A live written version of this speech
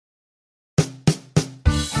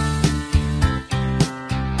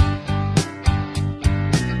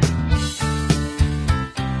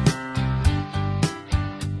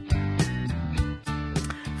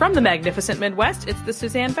From the magnificent Midwest, it's the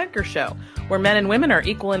Suzanne Venker Show, where men and women are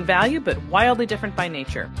equal in value but wildly different by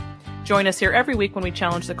nature. Join us here every week when we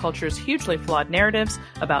challenge the culture's hugely flawed narratives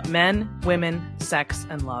about men, women, sex,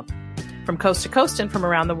 and love. From coast to coast and from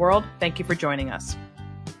around the world, thank you for joining us.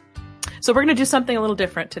 So we're going to do something a little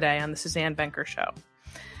different today on the Suzanne Venker Show,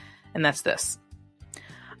 and that's this.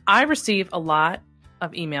 I receive a lot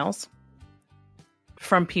of emails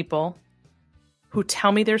from people who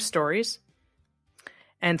tell me their stories.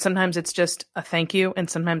 And sometimes it's just a thank you, and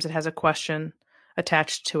sometimes it has a question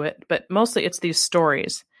attached to it. But mostly it's these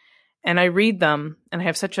stories. And I read them, and I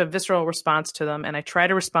have such a visceral response to them, and I try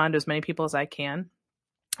to respond to as many people as I can.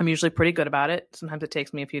 I'm usually pretty good about it. Sometimes it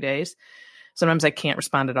takes me a few days. Sometimes I can't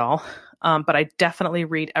respond at all. But I definitely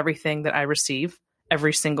read everything that I receive,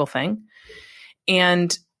 every single thing.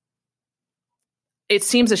 And it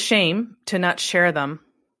seems a shame to not share them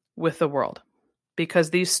with the world,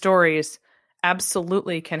 because these stories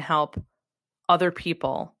absolutely can help other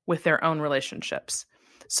people with their own relationships.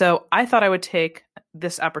 So I thought I would take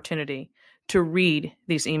this opportunity to read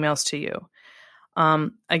these emails to you.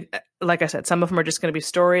 Like I said, some of them are just going to be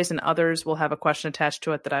stories, and others will have a question attached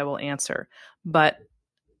to it that I will answer. But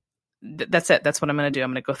that's it. That's what I'm going to do.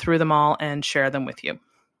 I'm going to go through them all and share them with you.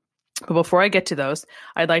 But before I get to those,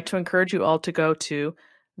 I'd like to encourage you all to go to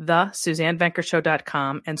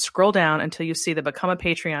thesuzannevenkershow.com and scroll down until you see the Become a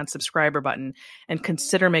Patreon subscriber button and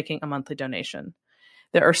consider making a monthly donation.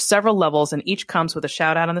 There are several levels, and each comes with a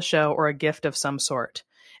shout out on the show or a gift of some sort.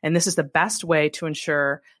 And this is the best way to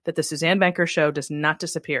ensure that the Suzanne Venker Show does not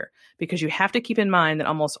disappear, because you have to keep in mind that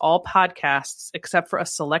almost all podcasts, except for a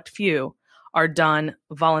select few, are done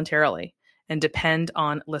voluntarily and depend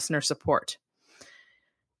on listener support.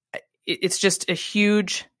 It's just a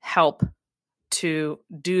huge help to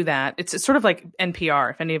do that. It's sort of like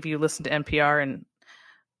NPR. If any of you listen to NPR, and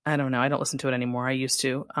I don't know, I don't listen to it anymore. I used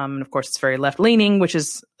to. And of course, it's very left leaning, which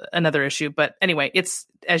is another issue. But anyway, it's,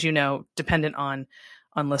 as you know, dependent on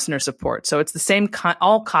listener support. So it's the same.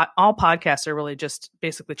 All podcasts are really just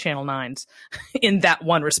basically Channel 9s in that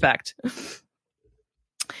one respect.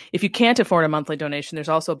 If you can't afford a monthly donation, there's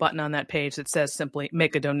also a button on that page that says simply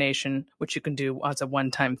make a donation, which you can do as a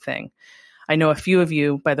one-time thing. I know a few of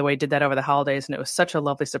you, by the way, did that over the holidays, and it was such a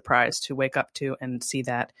lovely surprise to wake up to and see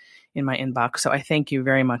that in my inbox. So I thank you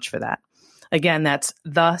very much for that. Again, that's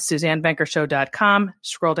thesuzannevenkershow.com.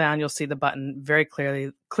 Scroll down, you'll see the button very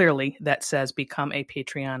clearly that says become a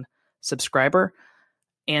Patreon subscriber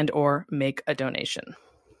and or make a donation.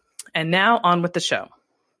 And now on with the show.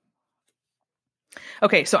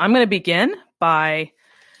 Okay, so I'm going to begin by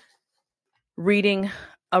reading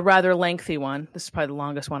a rather lengthy one. This is probably the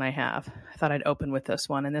longest one I have. I thought I'd open with this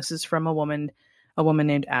one. And this is from a woman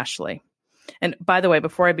named Ashley. And by the way,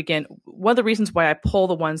 before I begin, one of the reasons why I pull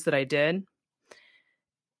the ones that I did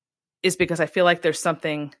is because I feel like there's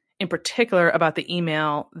something in particular about the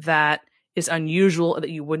email that is unusual that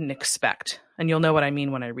you wouldn't expect. And you'll know what I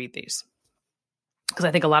mean when I read these. Because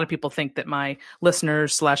I think a lot of people think that my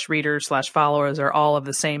listeners / readers / followers are all of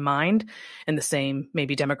the same mind and the same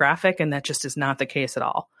maybe demographic, and that just is not the case at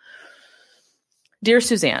all. Dear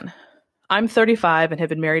Suzanne, I'm 35 and have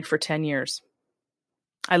been married for 10 years.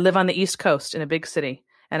 I live on the East Coast in a big city,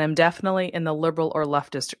 and I'm definitely in the liberal or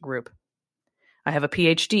leftist group. I have a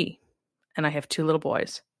PhD, and I have 2 little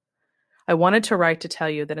boys. I wanted to write to tell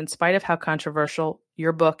you that in spite of how controversial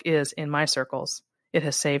your book is in my circles, it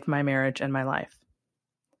has saved my marriage and my life.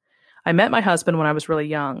 I met my husband when I was really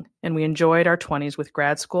young, and we enjoyed our 20s with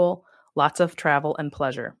grad school, lots of travel and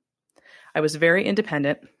pleasure. I was very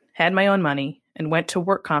independent, had my own money, and went to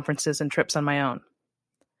work conferences and trips on my own.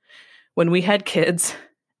 When we had kids,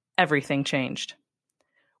 everything changed.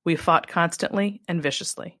 We fought constantly and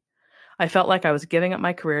viciously. I felt like I was giving up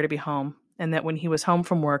my career to be home, and that when he was home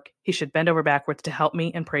from work, he should bend over backwards to help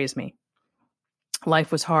me and praise me.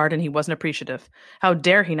 Life was hard, and he wasn't appreciative. How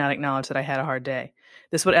dare he not acknowledge that I had a hard day?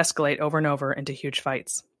 This would escalate over and over into huge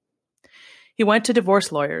fights. He went to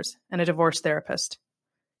divorce lawyers and a divorce therapist.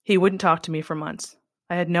 He wouldn't talk to me for months.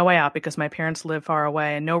 I had no way out because my parents lived far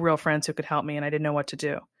away and no real friends who could help me, and I didn't know what to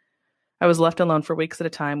do. I was left alone for weeks at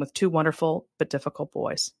a time with 2 wonderful but difficult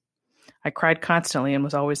boys. I cried constantly and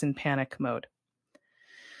was always in panic mode.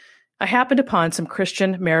 I happened upon some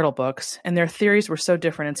Christian marital books, and their theories were so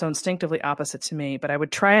different and so instinctively opposite to me, but I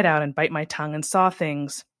would try it out and bite my tongue and saw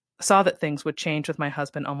that things would change with my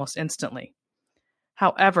husband almost instantly.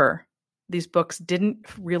 However, these books didn't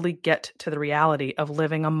really get to the reality of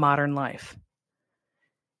living a modern life.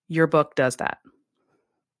 Your book does that.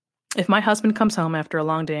 If my husband comes home after a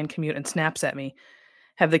long day and commute and snaps at me,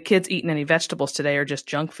 have the kids eaten any vegetables today or just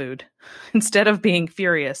junk food? Instead of being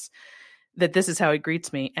furious, that this is how he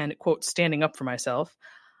greets me and, quote, standing up for myself,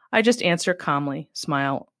 I just answer calmly,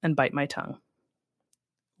 smile, and bite my tongue.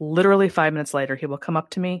 Literally 5 minutes later, he will come up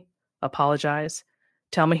to me, apologize,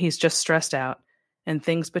 tell me he's just stressed out, and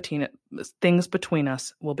things between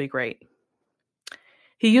us will be great.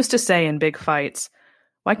 He used to say in big fights,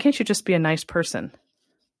 "Why can't you just be a nice person?"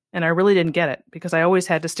 And I really didn't get it because I always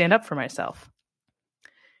had to stand up for myself.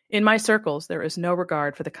 In my circles, there is no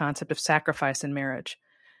regard for the concept of sacrifice in marriage,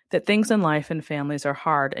 that things in life and families are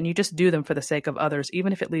hard and you just do them for the sake of others,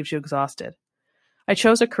 even if it leaves you exhausted. I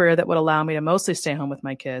chose a career that would allow me to mostly stay home with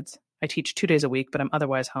my kids. I teach 2 days a week, but I'm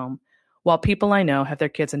otherwise home, while people I know have their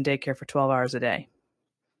kids in daycare for 12 hours a day.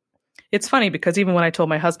 It's funny because even when I told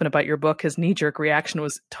my husband about your book, his knee-jerk reaction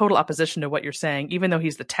was total opposition to what you're saying, even though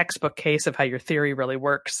he's the textbook case of how your theory really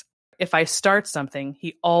works. If I start something,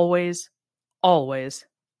 he always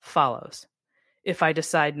follows. If I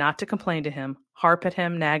decide not to complain to him, harp at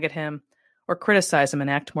him, nag at him, or criticize him and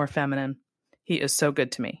act more feminine, he is so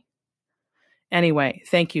good to me. Anyway,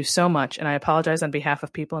 thank you so much, and I apologize on behalf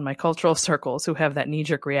of people in my cultural circles who have that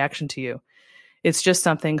knee-jerk reaction to you. It's just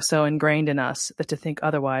something so ingrained in us that to think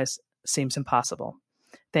otherwise seems impossible.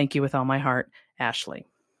 Thank you with all my heart, Ashley.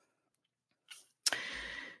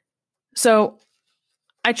 So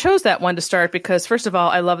I chose that one to start because, first of all,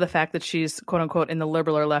 I love the fact that she's, quote unquote, in the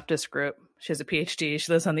liberal or leftist group. She has a PhD.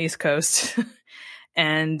 She lives on the East Coast.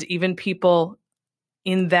 And even people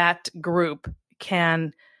in that group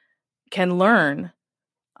can learn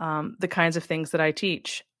the kinds of things that I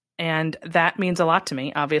teach. And that means a lot to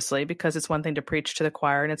me, obviously, because it's one thing to preach to the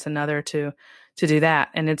choir and it's another to do that.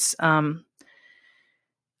 And it's, I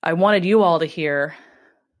wanted you all to hear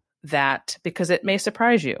that because it may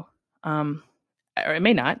surprise you. Or it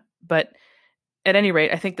may not, but at any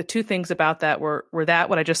rate, I think the two things about that were that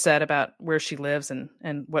what I just said about where she lives and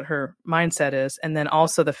what her mindset is. And then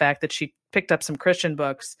also the fact that she picked up some Christian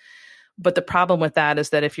books. But the problem with that is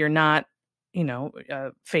that if you're not,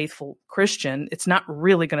 a faithful Christian, it's not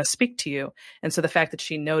really going to speak to you. And so the fact that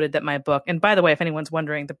she noted that my book, and by the way, if anyone's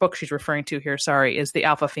wondering, the book she's referring to here, is The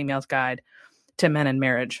Alpha Female's Guide to Men and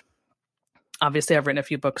Marriage. Obviously, I've written a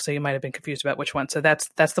few books, so you might have been confused about which one. So that's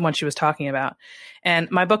the one she was talking about.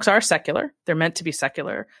 And my books are secular. They're meant to be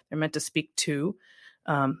secular. They're meant to speak to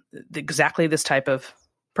exactly this type of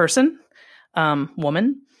person,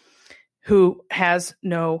 woman, who has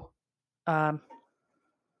no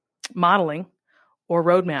modeling or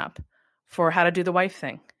roadmap for how to do the wife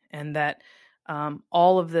thing. And that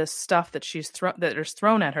all of this stuff that that is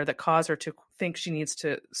thrown at her that cause her to think she needs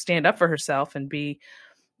to stand up for herself and be,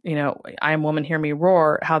 I am woman, hear me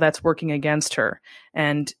roar, how that's working against her.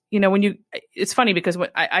 And, it's funny because when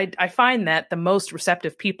I find that the most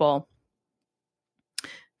receptive people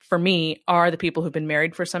for me are the people who've been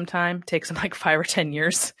married for some time, takes them like 5 or 10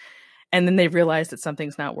 years. And then they realize that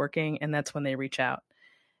something's not working. And that's when they reach out.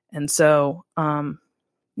 And so, that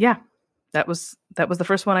was the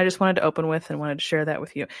first one I just wanted to open with and wanted to share that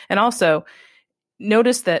with you. And also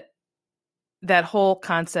notice that whole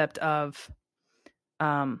concept of,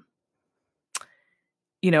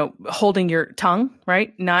 holding your tongue,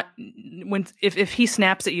 right? Not if he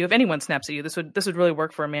snaps at you, if anyone snaps at you, this would really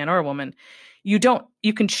work for a man or a woman. You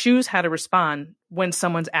can choose how to respond when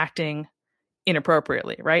someone's acting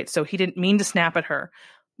inappropriately, right? So he didn't mean to snap at her,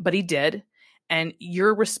 but he did. And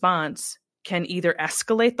your response can either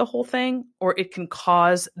escalate the whole thing or it can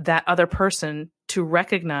cause that other person to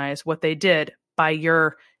recognize what they did by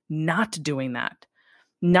your not doing that,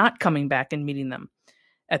 not coming back and meeting them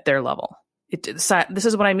at their level. This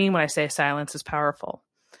is what I mean when I say silence is powerful.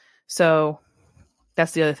 So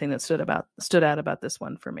that's the other thing that stood out about this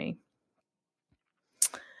one for me.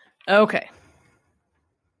 Okay.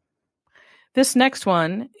 This next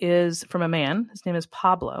one is from a man. His name is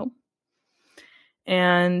Pablo.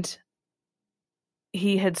 And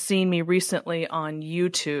he had seen me recently on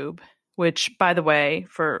YouTube, which, by the way,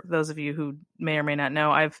 for those of you who may or may not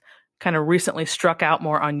know, I've kind of recently struck out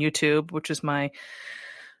more on YouTube, which is my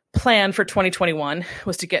plan for 2021,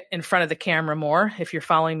 was to get in front of the camera more. If you're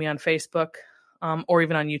following me on Facebook or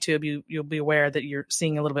even on YouTube, you'll be aware that you're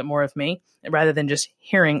seeing a little bit more of me rather than just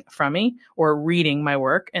hearing from me or reading my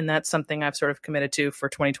work. And that's something I've sort of committed to for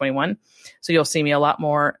 2021. So you'll see me a lot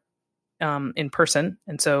more in person.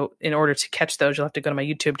 And so in order to catch those, you'll have to go to my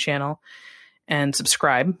YouTube channel and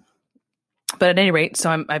subscribe. But at any rate,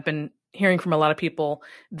 so I've been hearing from a lot of people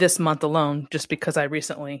this month alone, just because I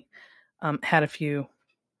recently had a few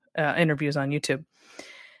interviews on YouTube.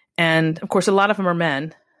 And of course, a lot of them are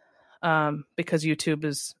men because YouTube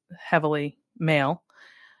is heavily male.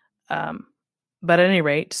 But at any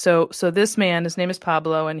rate, so this man, his name is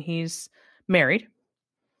Pablo, and he's married.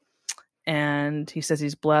 And he says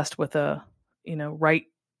he's blessed with a,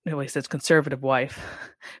 he says conservative wife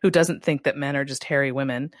who doesn't think that men are just hairy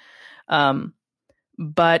women.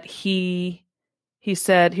 But he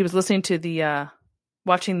said he was listening to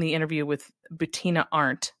watching the interview with Bettina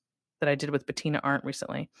Arndt that I did with Bettina Arndt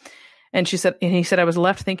recently. And he said, I was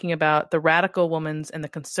left thinking about the radical woman's and the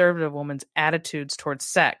conservative woman's attitudes towards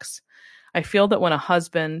sex. I feel that when a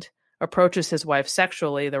husband approaches his wife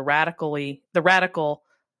sexually, the radical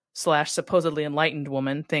 / supposedly enlightened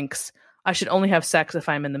woman thinks, I should only have sex if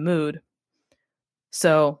I'm in the mood.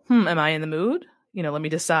 So, am I in the mood? Let me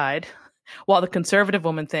decide. While the conservative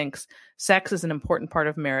woman thinks sex is an important part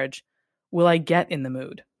of marriage, will I get in the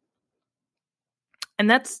mood?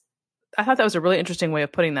 And I thought that was a really interesting way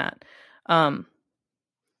of putting that.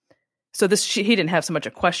 So he didn't have so much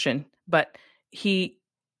a question, but he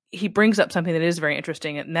brings up something that is very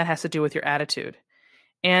interesting, and that has to do with your attitude.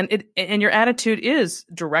 And your attitude is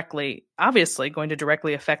obviously going to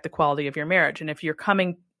directly affect the quality of your marriage. And if you're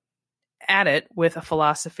coming at it with a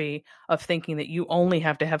philosophy of thinking that you only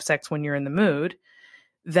have to have sex when you're in the mood,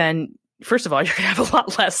 then first of all, you're going to have a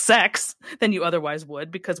lot less sex than you otherwise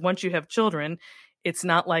would, because once you have children, it's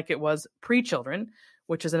not like it was pre-children,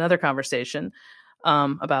 which is another conversation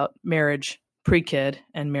about marriage pre-kid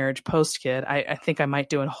and marriage post-kid. I think I might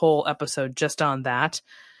do a whole episode just on that,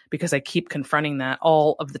 because I keep confronting that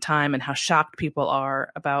all of the time and how shocked people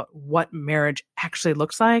are about what marriage actually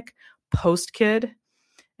looks like post-kid,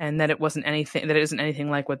 and that it isn't anything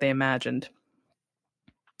like what they imagined.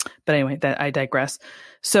 But anyway, I digress.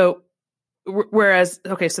 So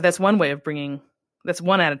so that's one way of that's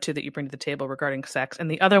one attitude that you bring to the table regarding sex. And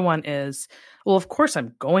the other one is, well, of course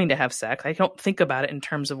I'm going to have sex. I don't think about it in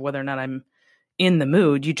terms of whether or not I'm in the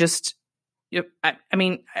mood. It just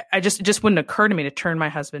wouldn't occur to me to turn my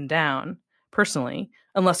husband down personally,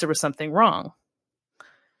 unless there was something wrong.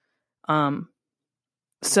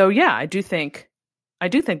 So yeah, I do think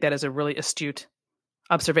that is a really astute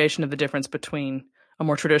observation of the difference between a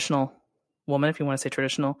more traditional woman, if you want to say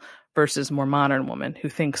traditional, versus more modern woman who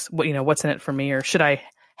thinks, what's in it for me, or should I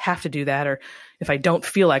have to do that? Or if I don't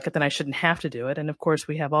feel like it, then I shouldn't have to do it. And of course,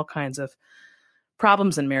 we have all kinds of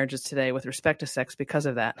problems in marriages today with respect to sex because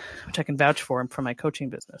of that, which I can vouch for from my coaching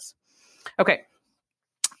business. Okay.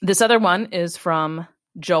 This other one is from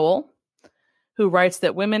Joel, who writes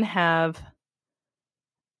that women have,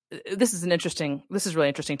 this is really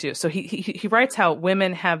interesting too. So he writes how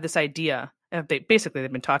women have this idea, they've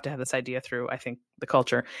been taught to have this idea through, I think, the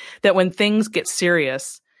culture, that when things get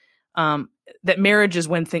serious, that marriage is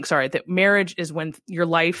when your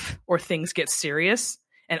life or things get serious,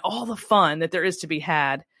 and all the fun that there is to be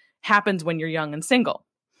had happens when you're young and single.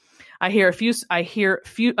 I hear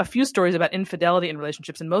a few stories about infidelity in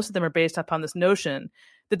relationships, and most of them are based upon this notion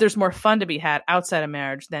that there's more fun to be had outside of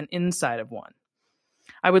marriage than inside of one.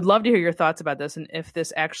 I would love to hear your thoughts about this, and if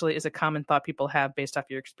this actually is a common thought people have based off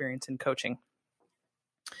your experience in coaching.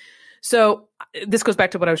 So this goes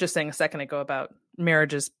back to what I was just saying a second ago about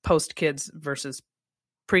marriages post-kids versus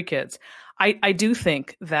pre-kids. I do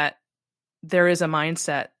think that there is a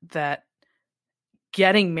mindset that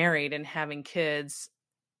getting married and having kids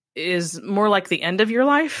is more like the end of your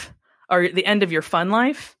life, or the end of your fun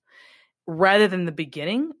life, rather than the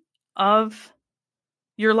beginning of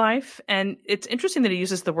your life. And it's interesting that he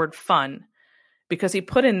uses the word fun, because he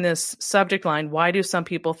put in this subject line, why do some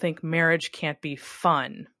people think marriage can't be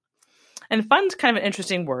fun? And fun's kind of an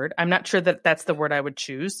interesting word. I'm not sure that that's the word I would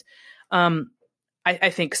choose. I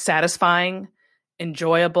think satisfying,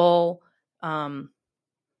 enjoyable,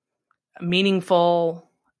 meaningful,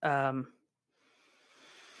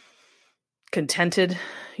 contented.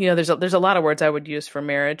 There's a lot of words I would use for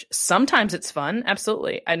marriage. Sometimes it's fun.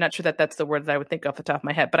 Absolutely. I'm not sure that that's the word that I would think off the top of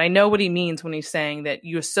my head, but I know what he means when he's saying that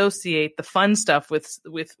you associate the fun stuff with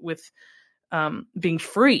being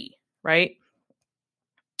free, right?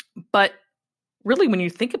 But really, when you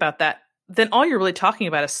think about that, then all you're really talking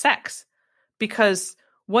about is sex, because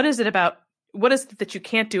what is it that you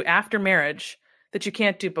can't do after marriage that you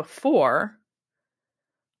can't do before,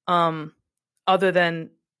 other than,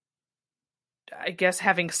 I guess,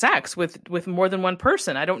 having sex with more than one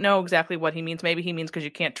person? I don't know exactly what he means. Maybe he means because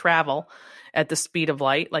you can't travel at the speed of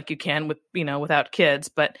light like you can without kids.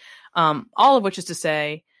 But all of which is to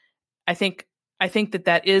say, I think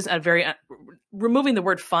that is a very removing the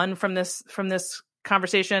word fun from this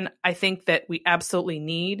conversation. I think that we absolutely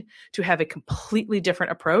need to have a completely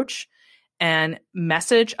different approach and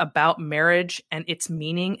message about marriage and it's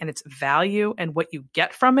meaning and its value and what you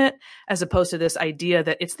get from it, as opposed to this idea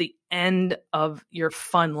that it's the end of your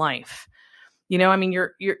fun life. You're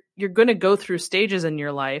going to go through stages in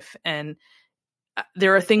your life, and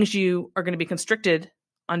there are things you are going to be constricted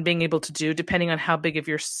on being able to do depending on how big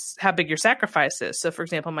your sacrifice is. So, for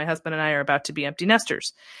example, my husband and I are about to be empty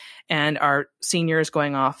nesters, and our senior is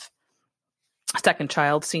going off, second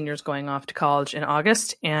child senior is going off to college in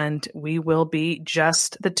August, and we will be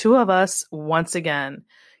just the two of us once again.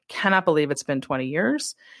 Cannot believe it's been 20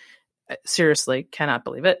 years. Seriously, cannot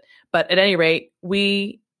believe it. But at any rate,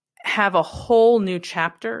 we have a whole new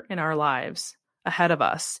chapter in our lives ahead of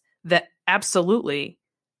us that absolutely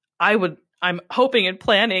I'm hoping and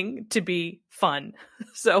planning to be fun.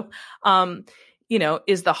 So,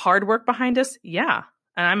 is the hard work behind us? Yeah.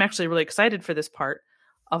 And I'm actually really excited for this part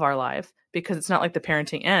of our life because it's not like the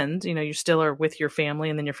parenting ends. You still are with your family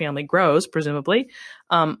and then your family grows, presumably.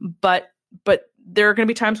 But there are going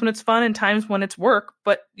to be times when it's fun and times when it's work,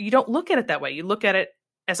 but you don't look at it that way. You look at it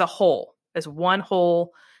as a whole, as one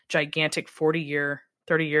whole gigantic 40-year,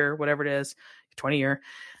 30-year, whatever it is, 20-year,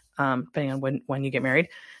 depending on when you get married,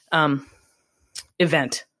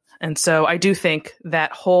 event. And so I do think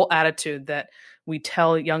that whole attitude that we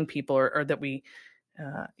tell young people or that we,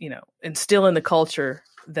 instill in the culture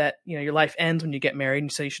that, your life ends when you get married.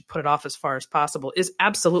 And so you should put it off as far as possible is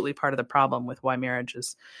absolutely part of the problem with why marriage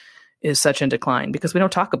is such in decline, because we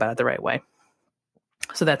don't talk about it the right way.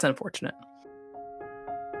 So that's unfortunate.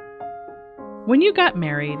 When you got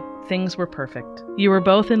married, things were perfect. You were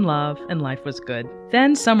both in love and life was good.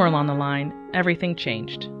 Then somewhere along the line, everything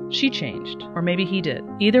changed. She changed, or maybe he did.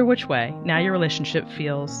 Either which way, now your relationship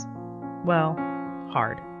feels, well,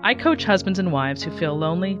 hard. I coach husbands and wives who feel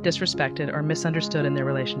lonely, disrespected, or misunderstood in their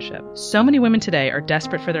relationship. So many women today are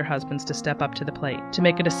desperate for their husbands to step up to the plate, to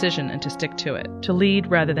make a decision and to stick to it, to lead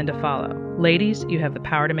rather than to follow. Ladies, you have the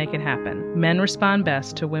power to make it happen. Men respond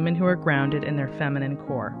best to women who are grounded in their feminine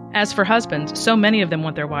core. As for husbands, so many of them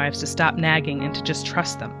want their wives to stop nagging and to just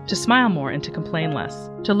trust them, to smile more and to complain less,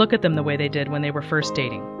 to look at them the way they did when they were first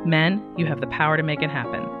dating. Men, you have the power to make it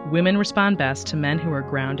happen. Women respond best to men who are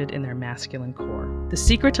grounded in their masculine core. The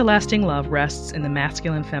secret to lasting love rests in the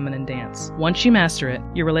masculine-feminine dance. Once you master it,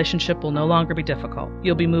 your relationship will no longer be difficult.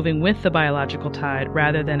 You'll be moving with the biological tide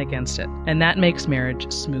rather than against it, and that makes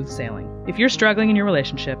marriage smooth sailing. If you're struggling in your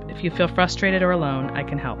relationship, if you feel frustrated or alone, I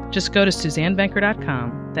can help. Just go to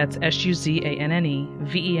SuzanneVenker.com, that's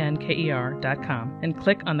SuzanneVenker.com, and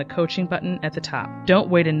click on the coaching button at the top. Don't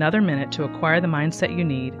wait another minute to acquire the mindset you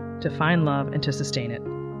need to find love and to sustain it.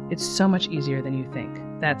 It's so much easier than you think.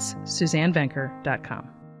 That's SuzanneVenker.com.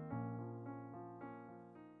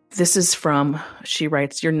 This is from, she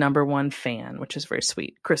writes, your number one fan, which is very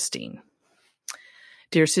sweet, Christine.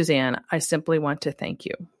 Dear Suzanne, I simply want to thank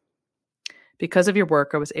you. Because of your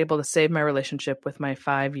work, I was able to save my relationship with my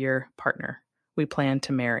 5-year partner. We planned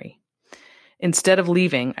to marry. Instead of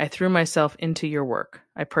leaving, I threw myself into your work.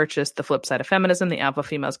 I purchased The Flip Side of Feminism, The Alpha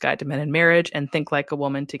Female's Guide to Men in Marriage, and Think Like a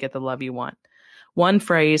Woman to Get the Love You Want. One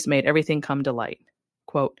phrase made everything come to light.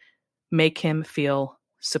 Quote, make him feel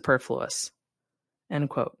superfluous. End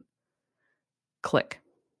quote. Click.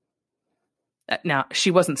 Now,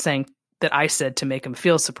 she wasn't saying that I said to make him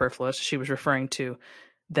feel superfluous. She was referring to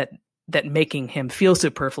that making him feel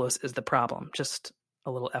superfluous is the problem. Just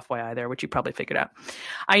a little FYI there, which you probably figured out.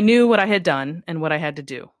 I knew what I had done and what I had to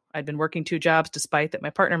do. I'd been working 2 jobs despite that my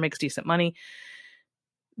partner makes decent money.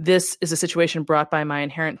 This is a situation brought by my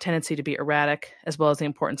inherent tendency to be erratic, as well as the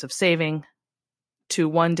importance of saving to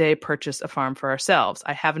one day purchase a farm for ourselves.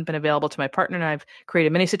 I haven't been available to my partner, and I've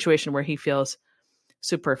created many situations where he feels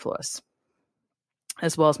superfluous,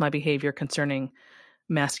 as well as my behavior concerning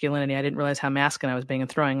masculinity. I didn't realize how masculine I was being and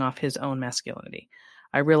throwing off his own masculinity.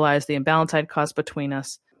 I realized the imbalance I'd caused between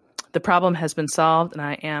us. The problem has been solved, and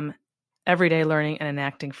I am every day learning and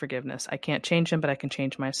enacting forgiveness. I can't change him, but I can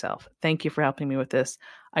change myself. Thank you for helping me with this.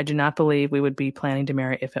 I do not believe we would be planning to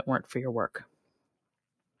marry if it weren't for your work.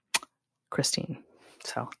 Christine.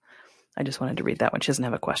 So I just wanted to read that one. She doesn't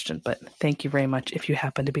have a question, but thank you very much if you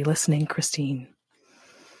happen to be listening, Christine.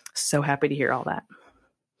 So happy to hear all that.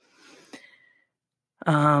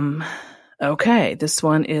 Okay, this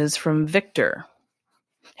one is from Victor.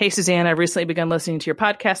 Hey, Suzanne, I've recently begun listening to your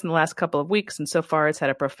podcast in the last couple of weeks, and so far it's had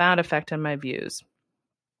a profound effect on my views.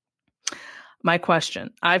 My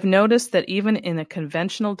question, I've noticed that even in a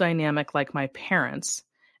conventional dynamic like my parents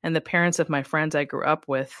and the parents of my friends I grew up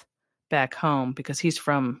with back home, because he's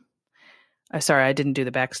from, sorry, I didn't do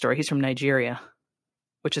the backstory. He's from Nigeria,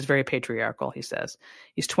 which is very patriarchal, he says.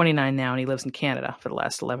 He's 29 now, and he lives in Canada for the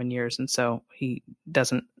last 11 years, and so he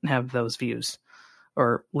doesn't have those views,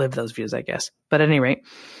 or live those views, I guess. But at any rate,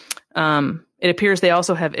 it appears they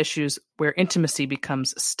also have issues where intimacy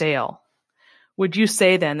becomes stale. Would you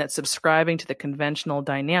say then that subscribing to the conventional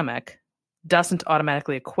dynamic doesn't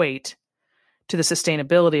automatically equate to the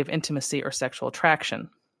sustainability of intimacy or sexual attraction.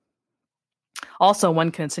 Also,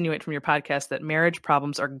 one can insinuate from your podcast that marriage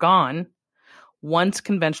problems are gone once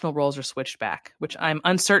conventional roles are switched back, which I'm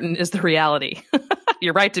uncertain is the reality.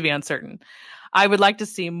 You're right to be uncertain. I would like to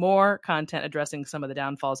see more content addressing some of the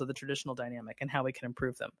downfalls of the traditional dynamic and how we can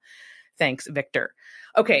improve them. Thanks, Victor.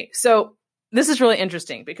 Okay, so this is really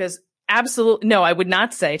interesting because absolutely, no, I would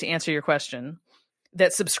not say, to answer your question,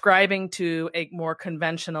 that subscribing to a more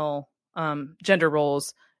conventional gender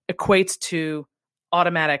roles equates to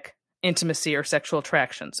automatic intimacy or sexual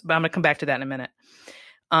attractions. But I'm going to come back to that in a minute.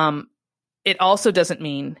 It also doesn't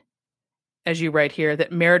mean, as you write here,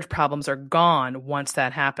 that marriage problems are gone once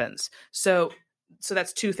that happens. So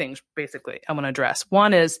that's two things, basically, I want to address.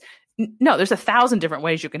 One is, no, there's 1,000 different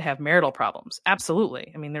ways you can have marital problems.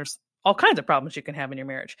 Absolutely. I mean, there's all kinds of problems you can have in your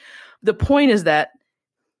marriage. The point is that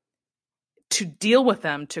to deal with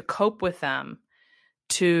them, to cope with them,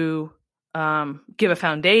 to give a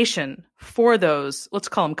foundation for those, let's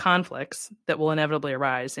call them conflicts that will inevitably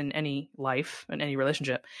arise in any life, in any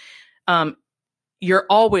relationship, you're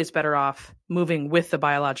always better off moving with the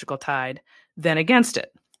biological tide than against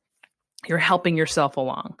it. You're helping yourself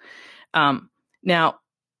along. Now,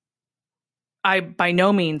 I by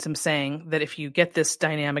no means am saying that if you get this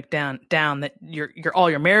dynamic down that all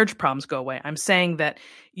your marriage problems go away. I'm saying that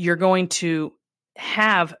you're going to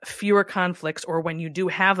have fewer conflicts, or when you do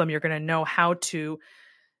have them, you're going to know how to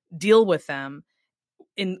deal with them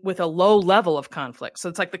with a low level of conflict. So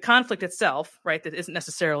it's like the conflict itself, right? That isn't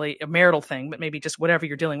necessarily a marital thing, but maybe just whatever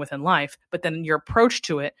you're dealing with in life. But then your approach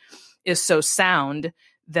to it is so sound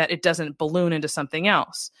that it doesn't balloon into something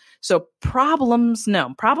else. So problems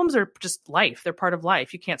are just life. They're part of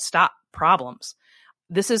life. You can't stop problems.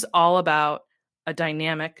 This is all about a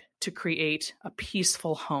dynamic to create a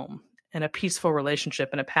peaceful home and a peaceful relationship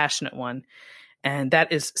and a passionate one. And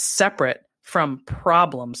that is separate from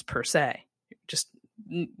problems per se.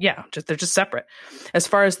 They're just separate. As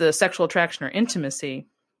far as the sexual attraction or intimacy,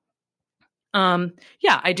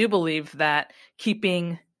 I do believe that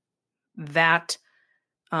keeping that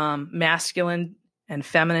masculine and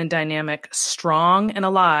feminine dynamic strong and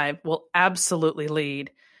alive will absolutely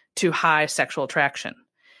lead to high sexual attraction.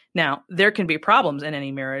 Now, there can be problems in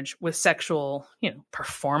any marriage with sexual,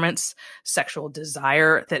 performance, sexual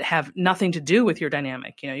desire that have nothing to do with your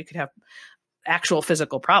dynamic. You could have actual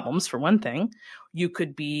physical problems, for one thing. You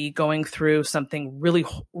could be going through something really,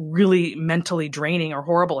 really mentally draining or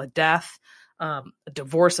horrible, a death, a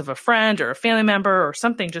divorce of a friend or a family member, or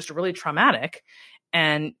something just really traumatic.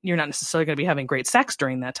 And you're not necessarily going to be having great sex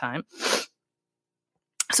during that time.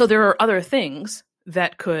 So there are other things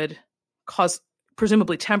that could cause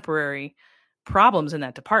presumably temporary problems in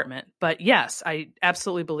that department. But yes, I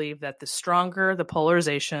absolutely believe that the stronger the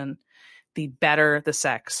polarization, the better the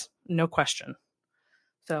sex. No question.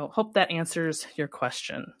 So hope that answers your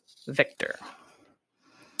question, Victor.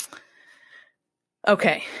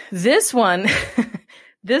 Okay, this one,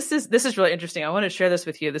 this is really interesting. I want to share this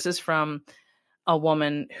with you. This is from a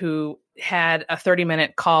woman who had a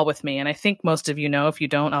 30-minute call with me. And I think most of you know. If you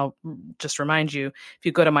don't, I'll just remind you. If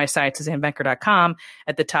you go to my site, SuzanneBenker.com,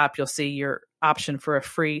 at the top, you'll see your option for a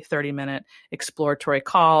free 30-minute exploratory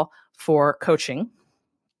call for coaching.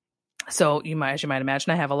 So as you might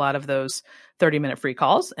imagine, I have a lot of those 30-minute free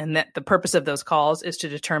calls. And that the purpose of those calls is to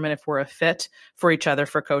determine if we're a fit for each other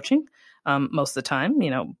for coaching. Most of the time,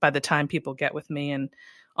 by the time people get with me and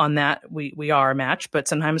on that, we are a match, but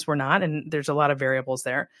sometimes we're not. And there's a lot of variables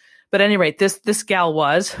there. But at any rate, this gal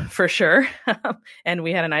was for sure. And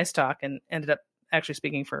we had a nice talk and ended up actually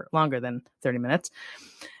speaking for longer than 30 minutes.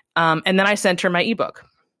 And then I sent her my ebook,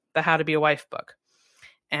 the How to Be a Wife book.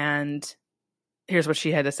 And here's what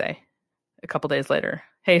she had to say a couple days later.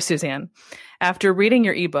 Hey, Suzanne, after reading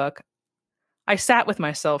your ebook, I sat with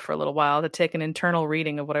myself for a little while to take an internal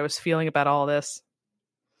reading of what I was feeling about all this.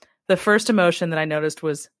 The first emotion that I noticed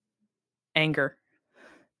was anger.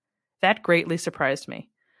 That greatly surprised me.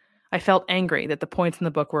 I felt angry that the points in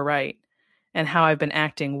the book were right and how I've been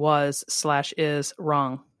acting was/is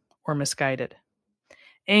wrong or misguided.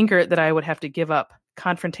 Anger that I would have to give up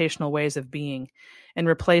confrontational ways of being and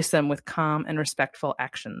replace them with calm and respectful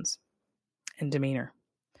actions and demeanor.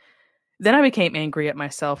 Then I became angry at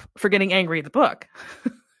myself for getting angry at the book.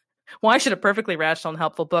 Why should a perfectly rational and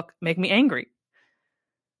helpful book make me angry?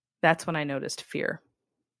 That's when I noticed fear,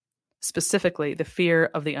 specifically the fear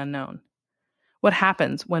of the unknown. What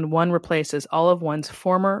happens when one replaces all of one's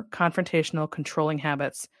former confrontational controlling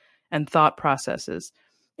habits and thought processes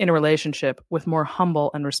in a relationship with more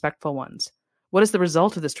humble and respectful ones? What is the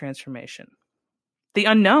result of this transformation? The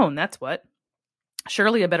unknown, that's what.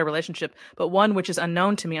 Surely a better relationship, but one which is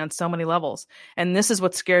unknown to me on so many levels. And this is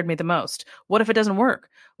what scared me the most. What if it doesn't work?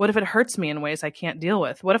 What if it hurts me in ways I can't deal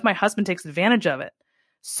with? What if my husband takes advantage of it?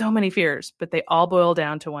 So many fears, but they all boil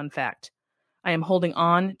down to one fact. I am holding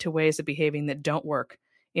on to ways of behaving that don't work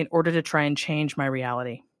in order to try and change my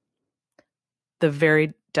reality. The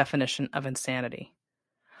very definition of insanity.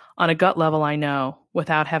 On a gut level, I know,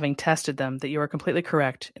 without having tested them, that you are completely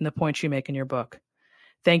correct in the points you make in your book.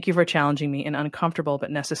 Thank you for challenging me in uncomfortable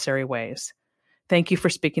but necessary ways. Thank you for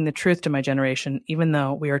speaking the truth to my generation, even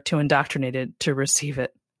though we are too indoctrinated to receive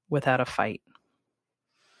it without a fight.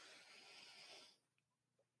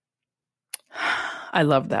 I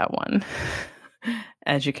love that one,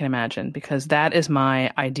 as you can imagine, because that is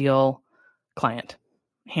my ideal client,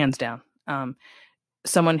 hands down.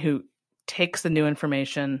 Someone who takes the new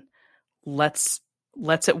information, lets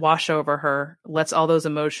it wash over her, lets all those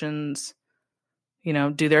emotions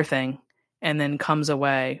do their thing, and then comes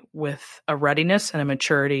away with a readiness and a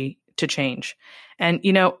maturity to change. And,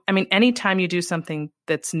 anytime you do something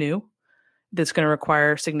that's new, that's going to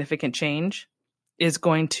require significant change, is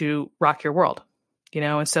going to rock your world,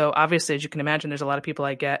 and so obviously, as you can imagine, there's a lot of people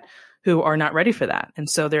I get who are not ready for that. And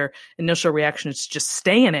so their initial reaction is to just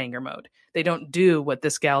stay in anger mode. They don't do what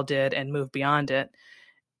this gal did and move beyond it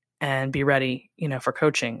and be ready, for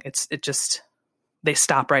coaching. They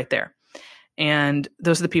stop right there. And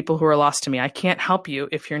those are the people who are lost to me. I can't help you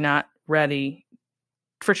if you're not ready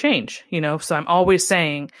for change, So I'm always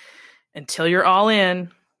saying, until you're all in,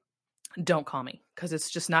 don't call me, because it's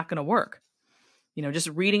just not going to work. Just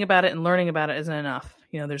reading about it and learning about it isn't enough.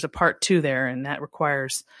 There's a part 2 there, and that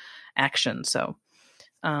requires action. So,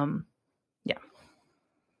 yeah.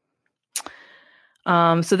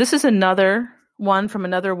 So this is another one from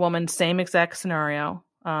another woman, same exact scenario.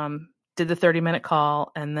 Did the 30-minute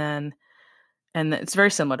call, and it's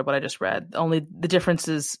very similar to what I just read. Only the difference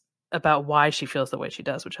is about why she feels the way she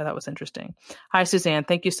does, which I thought was interesting. Hi, Suzanne.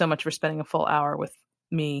 Thank you so much for spending a full hour with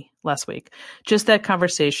me last week. Just that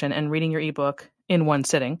conversation and reading your ebook in one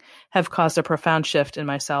sitting have caused a profound shift in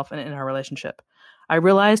myself and in our relationship. I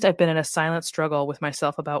realized I've been in a silent struggle with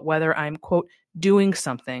myself about whether I'm, quote, doing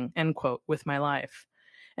something, end quote, with my life.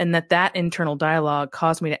 And that internal dialogue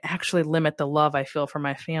caused me to actually limit the love I feel for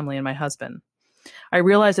my family and my husband. I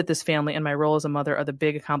realize that this family and my role as a mother are the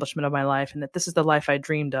big accomplishment of my life, and that this is the life I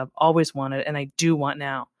dreamed of, always wanted, and I do want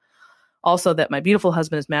now. Also, that my beautiful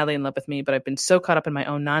husband is madly in love with me, but I've been so caught up in my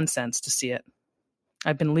own nonsense to see it.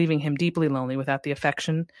 I've been leaving him deeply lonely without the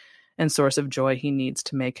affection and source of joy he needs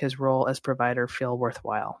to make his role as provider feel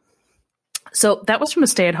worthwhile. So that was from a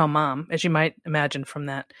stay-at-home mom, as you might imagine from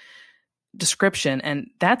that description. And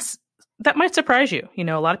that might surprise you. A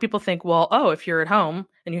lot of people think, well, if you're at home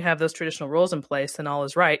and you have those traditional rules in place, then all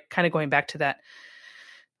is right. Kind of going back to that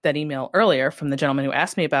email earlier from the gentleman who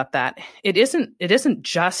asked me about that. It isn't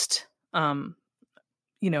just,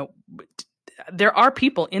 there are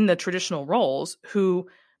people in the traditional roles who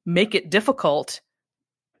make it difficult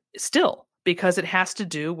still, because it has to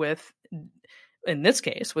do with, in this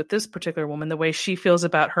case, with this particular woman, the way she feels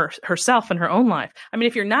about herself and her own life. I mean,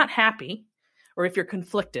 if you're not happy, or if you're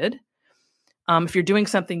conflicted, if you're doing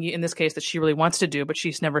something, in this case, that she really wants to do, but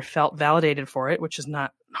she's never felt validated for it, which is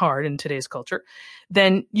not hard in today's culture,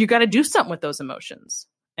 then you got to do something with those emotions.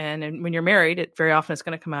 And when you're married, it very often is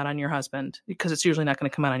going to come out on your husband, because it's usually not going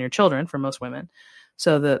to come out on your children for most women.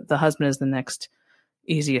 So the husband is the next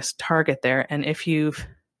easiest target there. And if you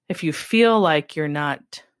feel like you're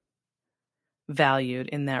not valued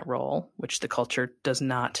in that role, which the culture does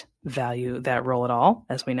not value that role at all,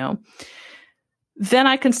 as we know, then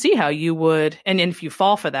I can see how you would, and if you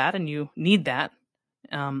fall for that and you need that,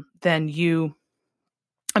 then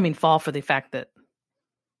fall for the fact that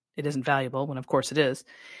it isn't valuable, when of course it is,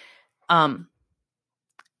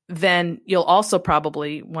 then you'll also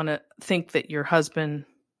probably want to think that your husband,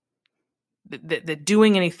 that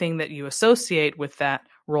doing anything that you associate with that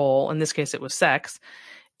role, in this case it was sex,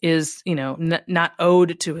 is, not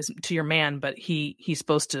owed to your man, but he's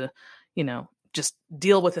supposed to, just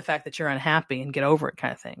deal with the fact that you're unhappy and get over it,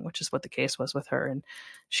 kind of thing, which is what the case was with her. And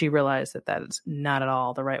she realized that is not at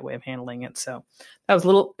all the right way of handling it. So that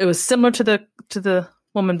was it was similar to the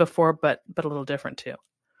woman before, but a little different too.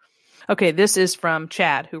 Okay. This is from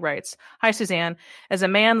Chad, who writes, "Hi, Suzanne. As a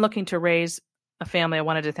man looking to raise a family, I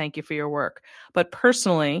wanted to thank you for your work. But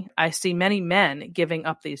personally, I see many men giving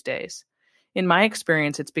up these days. In my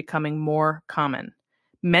experience, it's becoming more common.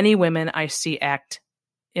 Many women I see act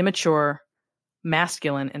immature,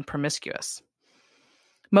 masculine, and promiscuous.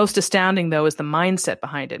 Most astounding, though, is the mindset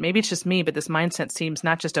behind it. Maybe it's just me, but this mindset seems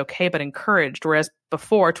not just okay, but encouraged, whereas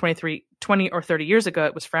before, 20 or 30 years ago,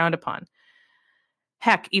 it was frowned upon.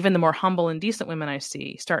 Heck, even the more humble and decent women I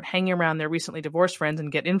see start hanging around their recently divorced friends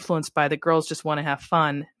and get influenced by the girls just want to have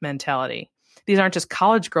fun mentality. These aren't just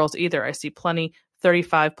college girls either. I see plenty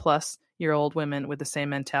 35-plus-year-old women with the same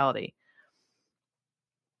mentality.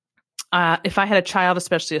 If I had a child,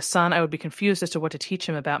 especially a son, I would be confused as to what to teach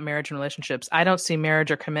him about marriage and relationships. I don't see marriage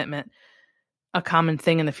or commitment a common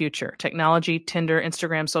thing in the future. Technology, Tinder,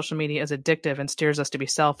 Instagram, social media is addictive and steers us to be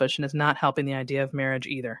selfish and is not helping the idea of marriage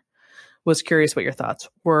either. Was curious what your thoughts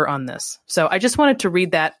were on this. So I just wanted to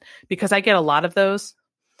read that because I get a lot of those.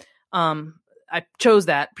 I chose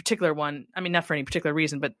that particular one. I mean, not for any particular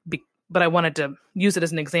reason, but I wanted to use it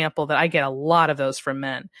as an example that I get a lot of those from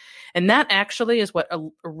men. And that actually is what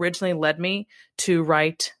originally led me to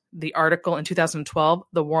write the article in 2012,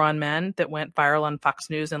 The War on Men, that went viral on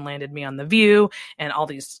Fox News and landed me on The View and all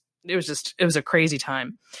these. It was a crazy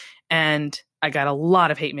time. And I got a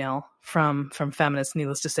lot of hate mail from feminists,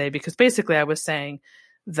 needless to say, because basically I was saying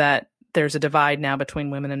that there's a divide now between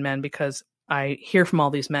women and men because I hear from all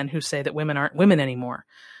these men who say that women aren't women anymore,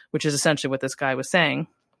 which is essentially what this guy was saying.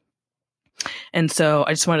 And so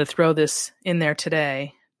I just wanted to throw this in there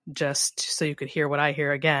today just so you could hear what I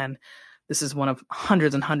hear again. This is one of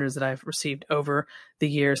hundreds and hundreds that I've received over the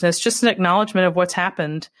years. And it's just an acknowledgement of what's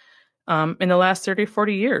happened in the last 30,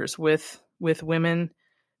 40 years with women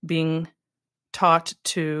being taught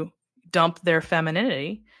to dump their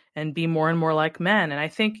femininity and be more and more like men. And I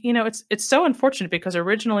think, it's so unfortunate because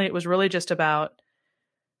originally it was really just about,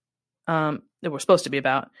 it was supposed to be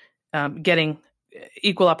about getting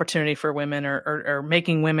equal opportunity for women or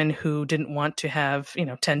making women who didn't want to have,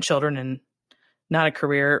 10 children and not a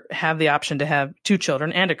career, have the option to have 2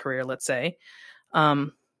 children and a career, let's say,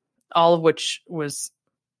 all of which was,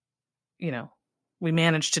 we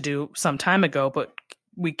managed to do some time ago, but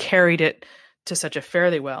we carried it to such a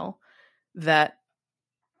fairly well that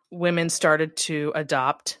women started to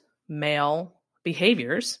adopt male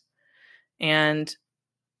behaviors and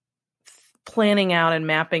planning out and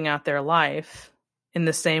mapping out their life in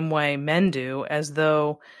the same way men do, as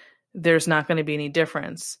though there's not going to be any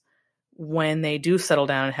difference when they do settle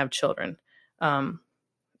down and have children,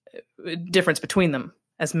 difference between them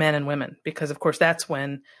as men and women, because of course that's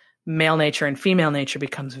when male nature and female nature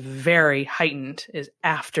becomes very heightened, is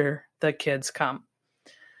after the kids come.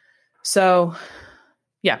 So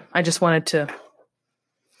yeah, I just wanted to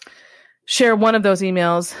share one of those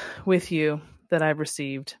emails with you that I've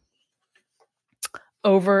received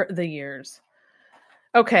over the years.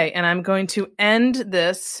 Okay, and I'm going to end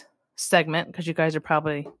this segment because you guys are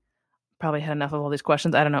probably had enough of all these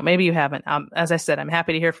questions. I don't know. Maybe you haven't. As I said, I'm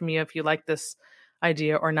happy to hear from you if you like this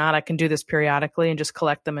idea or not. I can do this periodically and just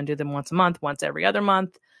collect them and do them once a month, once every other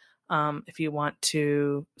month. If you want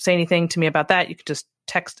to say anything to me about that, you can just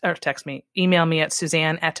text me, email me at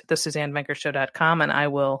Suzanne@thesuzannevenkershow.com, and I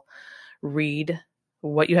will read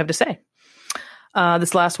what you have to say.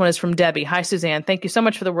 This last one is from Debbie. Hi, Suzanne. Thank you so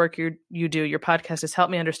much for the work you do. Your podcast has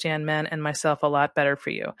helped me understand men and myself a lot better for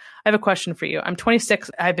you. I have a question for you. I'm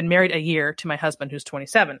 26. I've been married a year to my husband, who's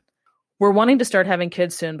 27. We're wanting to start having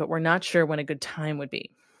kids soon, but we're not sure when a good time would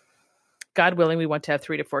be. God willing, we want to have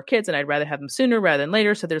 3 to 4 kids, and I'd rather have them sooner rather than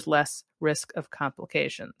later, so there's less risk of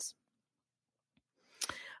complications.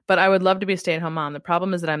 But I would love to be a stay-at-home mom. The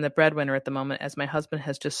problem is that I'm the breadwinner at the moment, as my husband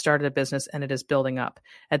has just started a business and it is building up.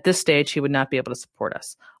 At this stage, he would not be able to support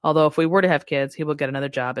us. Although if we were to have kids, he will get another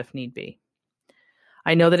job if need be.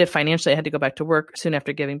 I know that if financially I had to go back to work soon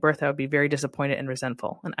after giving birth, I would be very disappointed and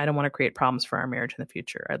resentful, and I don't want to create problems for our marriage in the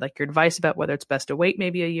future. I'd like your advice about whether it's best to wait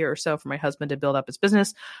maybe a year or so for my husband to build up his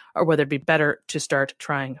business, or whether it'd be better to start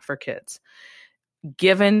trying for kids.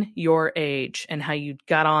 Given your age and how you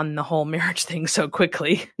got on the whole marriage thing so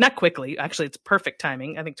quickly, not quickly, actually it's perfect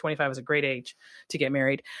timing. I think 25 is a great age to get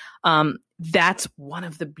married. That's one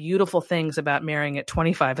of the beautiful things about marrying at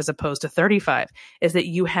 25 as opposed to 35, is that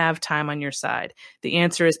you have time on your side. The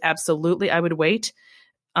answer is absolutely, I would wait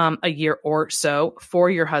a year or so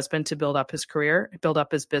for your husband to build up his career, build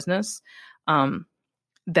up his business.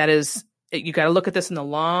 That is, you got to look at this in the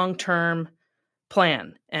long-term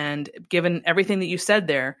plan. And given everything that you said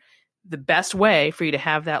there, the best way for you to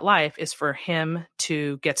have that life is for him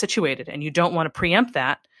to get situated. And you don't want to preempt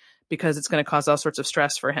that because it's going to cause all sorts of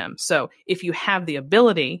stress for him. So if you have the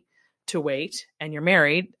ability to wait and you're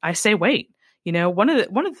married, I say wait. One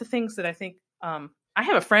of the things that I think, I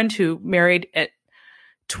have a friend who married at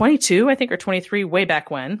 22, I think, or 23, way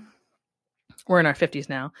back when. We're in our 50s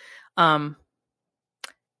now.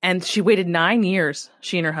 And she waited 9 years,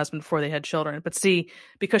 she and her husband, before they had children. But see,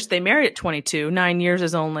 because they married at 22, 9 years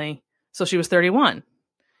is only, so she was 31.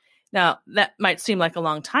 Now, that might seem like a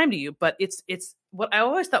long time to you, but it's what I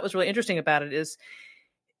always thought was really interesting about it is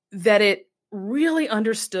that it really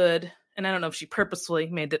understood, and I don't know if she purposefully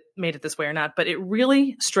made it this way or not, but it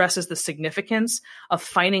really stresses the significance of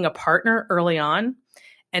finding a partner early on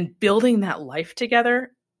and building that life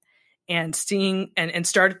together and seeing and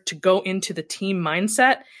start to go into the team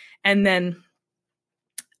mindset, and then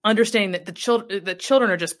understanding that the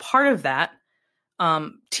children are just part of that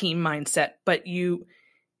team mindset,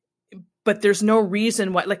 but there's no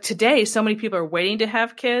reason why, like today, so many people are waiting to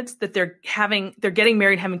have kids that they're getting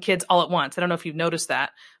married, having kids all at once. I don't know if you've noticed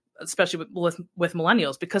that, especially with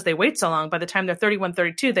millennials, because they wait so long. By the time they're 31,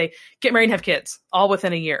 32, they get married and have kids all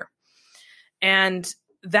within a year. And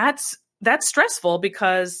that's stressful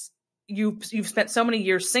because you've spent so many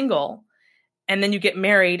years single, and then you get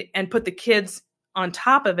married and put the kids on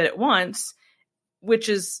top of it at once, which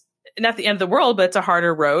is not the end of the world, but it's a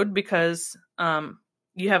harder road because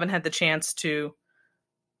you haven't had the chance to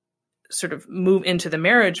sort of move into the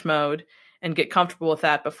marriage mode and get comfortable with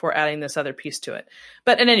that before adding this other piece to it.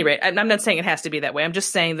 But at any rate, I'm not saying it has to be that way. I'm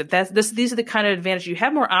just saying that these are the kind of advantages. You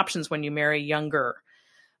have more options when you marry younger.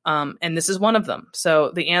 And this is one of them.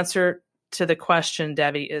 So the answer to the question,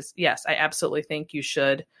 Debbie, is yes, I absolutely think you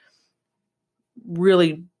should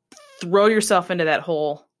really throw yourself into that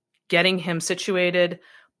hole, getting him situated,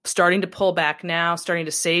 starting to pull back now, starting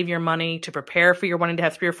to save your money to prepare for your wanting to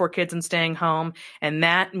have 3 or 4 kids and staying home. And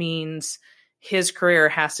that means his career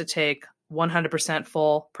has to take 100%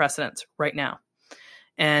 full precedence right now.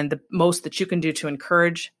 And the most that you can do to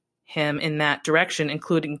encourage him in that direction,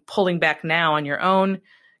 including pulling back now on your own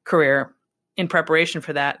career in preparation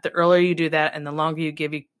for that, the earlier you do that and the longer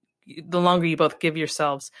you both give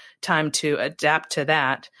yourselves time to adapt to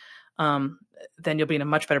that, then you'll be in a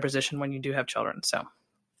much better position when you do have children. So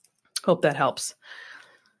hope that helps.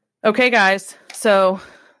 Okay, guys. So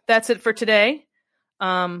that's it for today.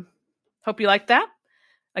 Hope you liked that.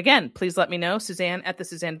 Again, please let me know, Suzanne at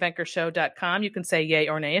thesuzannevenkershow.com. You can say yay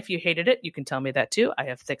or nay. If you hated it, you can tell me that too. I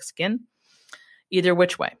have thick skin. Either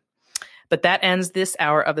which way. But that ends this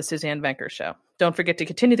hour of the Suzanne Venker Show. Don't forget to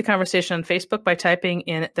continue the conversation on Facebook by typing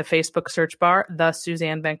in the Facebook search bar, The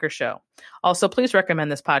Suzanne Venker Show. Also, please recommend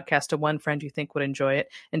this podcast to one friend you think would enjoy it.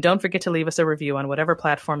 And don't forget to leave us a review on whatever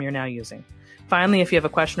platform you're now using. Finally, if you have a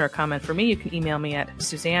question or a comment for me, you can email me at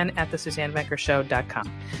Suzanne at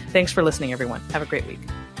thesuzannevenkershow.com. Thanks for listening, everyone. Have a great week.